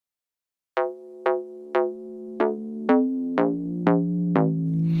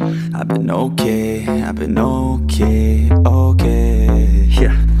I've been okay, yeah. I've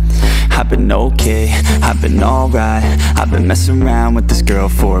been okay, I've been alright. I've been messing around with this girl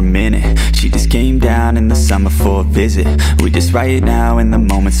for a minute. She just came down in the summer for a visit. We just right now in the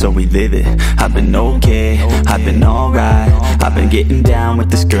moment, so we live it. I've been okay, I've been alright. I've been getting down with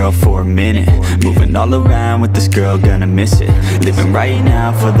this girl for a minute. Moving all around with this girl, gonna miss it. Living right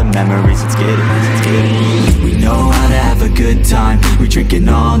now for the memories, let's get it. We know how to have a good time. We drinking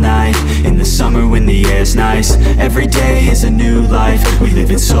all night in the summer when the air's nice. Every day is a new life, we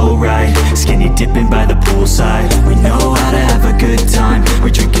live it so right. Skinny dipping by the poolside. We know how to have a good time. We're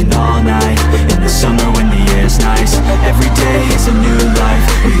drinking all night in the summer when the air's nice. Every day is a new life,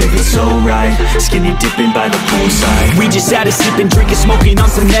 we live it so right. Skinny dipping by the poolside. We just had a sipping, drinking, smoking on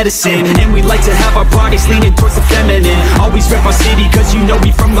some medicine. And we like to have our parties leaning towards the feminine. Always rep our city cause you know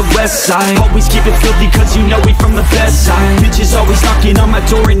we from the west side. Always keep it filthy cause you know we from the best side. Bitches always knocking on my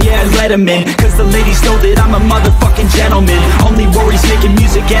door and yeah, let them in. Cause the ladies know that I'm a motherfucking gentleman. Only worries making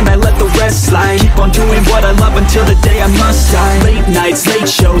music and I let the rest slide. Keep on doing what I love until the day I must die. Late nights, late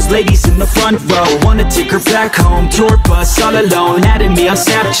shows, ladies in the front row. Wanna take her back home, tour bus all alone. Adding me on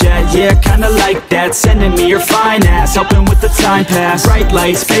Snapchat, yeah, kinda like that. Sending me your fine ass, helping with the time pass. Bright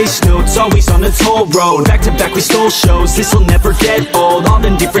lights, face notes, always on the toll road. Back to back we stole shows, this'll never get old. All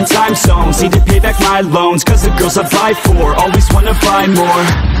in different time zones, need to pay back my loans. Cause the girls I buy for, always wanna buy more.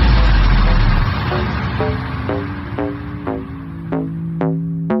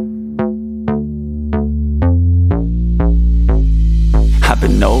 I've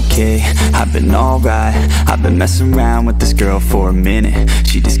been okay, I've been alright. I've been messing around with this girl for a minute.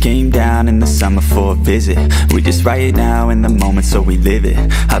 She just came down in the summer for a visit. We just right now in the moment, so we live it.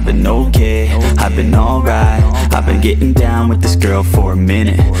 I've been okay, I've been alright. I've been getting down with this girl for a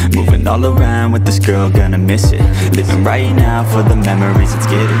minute. Moving all around with this girl, gonna miss it. Living right now for the memories, let's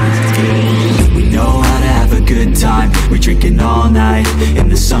get it. We know how to have a good time. We drinking all night in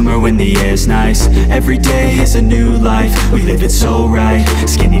the summer when the air's nice. Every day is a new life, we live it so right.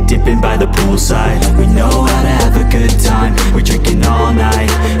 Skinny dipping by the poolside. We know how to have a good time. We're drinking all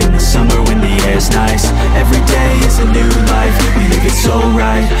night in the summer when the air's nice. Every day is a new life, we live it so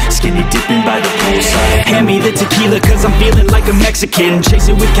right. Skinny dipping by the poolside. Hand me the tequila cause I'm feeling like a Mexican.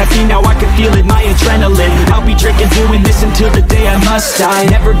 Chasing with caffeine, now I can feel it, my adrenaline. I'll be drinking, doing this until the day I must die.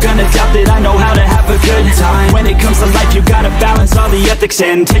 Never gonna doubt that I know how to have a good time. When it comes to life, you gotta balance all the ethics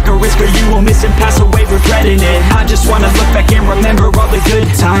and take a risk or you will miss and pass away regretting it. I just wanna look back and remember all the good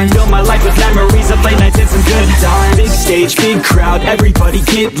times. Fill my life with memories of late nights and some good times. Big stage, big crowd, everybody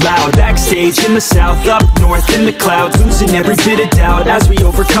get loud. Backstage in the south, up north in the clouds. Losing every bit of doubt as we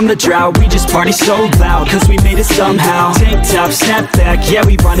overcome the drought. We just party so loud, cause we made it somehow. Tank top, snap back, yeah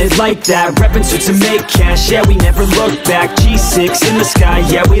we run it like that. Reppin' suits to make cash, yeah we never look back. G6 in the sky,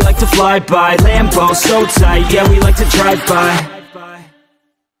 yeah we like to fly by. Lambo so tight, yeah we like to drive by.